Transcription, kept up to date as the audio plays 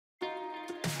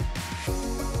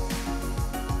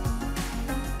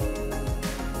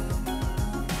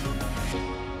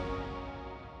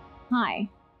Hi,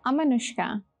 I'm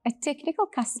Anushka, a technical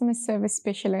customer service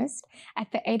specialist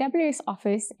at the AWS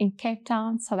office in Cape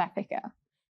Town, South Africa.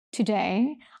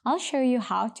 Today, I'll show you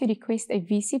how to request a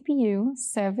vCPU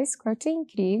service quota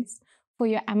increase for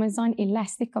your Amazon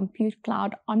Elastic Compute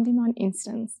Cloud on-demand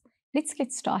instance. Let's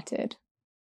get started.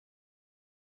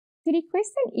 To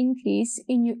request an increase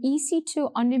in your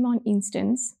EC2 on-demand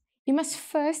instance, you must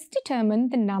first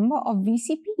determine the number of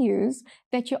vCPUs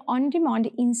that your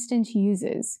on-demand instance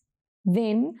uses.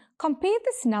 Then, compare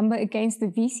this number against the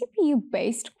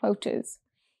vCPU-based quotas.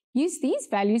 Use these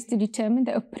values to determine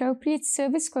the appropriate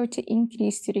service quota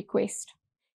increase to request.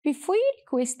 Before you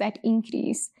request that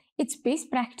increase, it's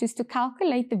best practice to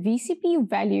calculate the vCPU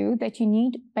value that you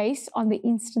need based on the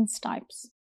instance types.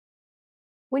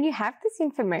 When you have this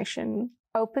information,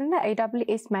 open the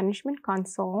AWS Management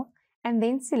Console and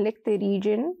then select the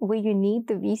region where you need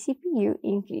the vCPU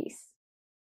increase.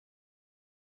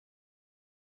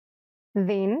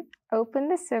 Then, open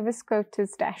the Service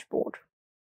Quotas dashboard.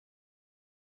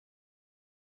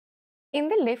 In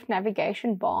the left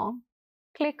navigation bar,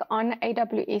 click on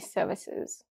AWS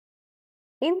Services.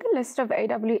 In the list of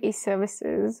AWS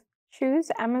services, choose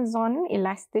Amazon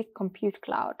Elastic Compute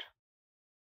Cloud.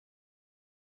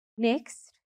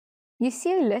 Next, you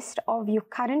see a list of your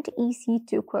current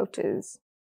EC2 quotas.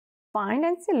 Find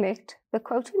and select the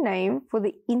quota name for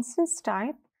the instance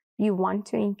type you want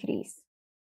to increase.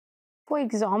 For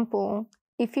example,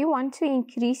 if you want to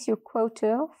increase your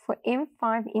quota for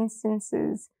M5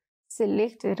 instances,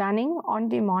 select Running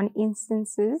on-Demand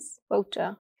Instances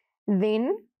quota.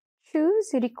 Then, choose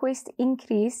Request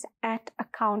Increase at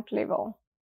account level.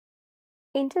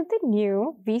 Enter the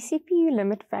new vCPU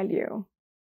limit value.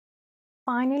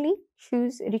 Finally,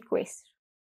 choose Request.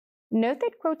 Note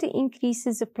that quota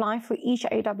increases apply for each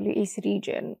AWS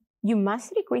region. You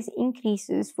must request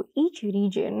increases for each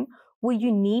region where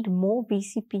you need more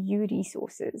vCPU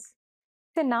resources.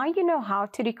 So now you know how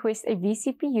to request a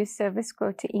vCPU service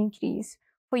quota increase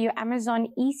for your Amazon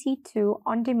EC2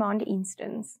 on-demand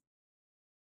instance.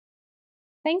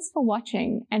 Thanks for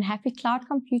watching and happy cloud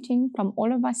computing from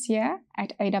all of us here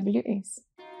at AWS.